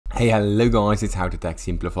Hey, hello guys, it's How to Tech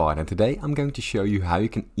Simplified, and today I'm going to show you how you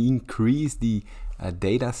can increase the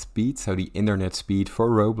data speed, so the internet speed for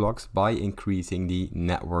Roblox, by increasing the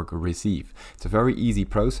network receive. It's a very easy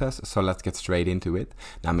process, so let's get straight into it.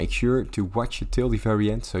 Now make sure to watch it till the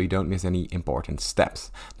very end so you don't miss any important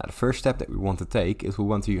steps. Now the first step that we want to take is we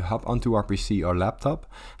want to hop onto our PC or laptop,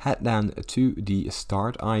 head down to the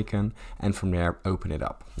start icon, and from there open it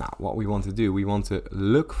up. Now what we want to do, we want to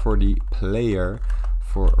look for the player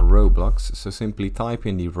for Roblox, so simply type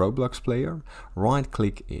in the Roblox player, right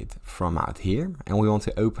click it from out here, and we want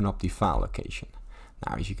to open up the file location.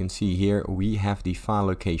 Now as you can see here, we have the file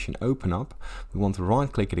location open up. We want to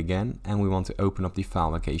right click it again, and we want to open up the file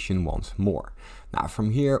location once more. Now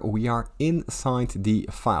from here we are inside the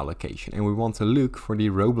file location, and we want to look for the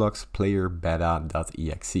Roblox player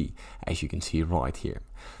beta.exe, as you can see right here.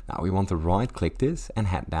 Now we want to right click this and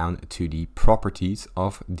head down to the properties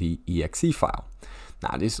of the exe file.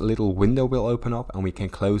 Now this little window will open up and we can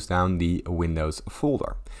close down the Windows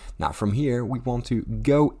folder. Now from here we want to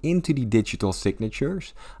go into the digital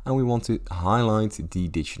signatures, and we want to highlight the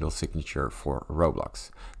digital signature for Roblox.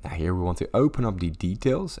 Now here we want to open up the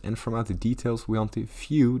details, and from out the details we want to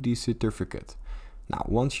view the certificate. Now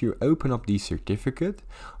once you open up the certificate,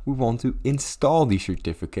 we want to install the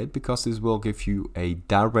certificate, because this will give you a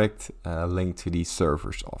direct link to the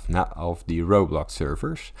servers of the Roblox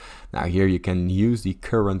servers. Now here you can use the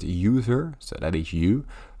current user, so that is you.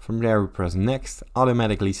 From there we press next,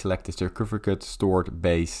 automatically select the certificate stored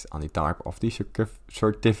based on the type of the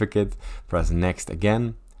certificate, press next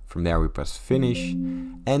again. From there we press finish,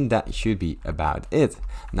 and that should be about it.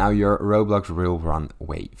 Now your Roblox will run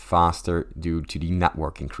way faster due to the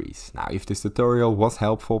network increase. Now if this tutorial was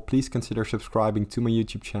helpful, please consider subscribing to my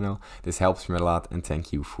YouTube channel. This helps me a lot, and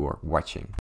thank you for watching.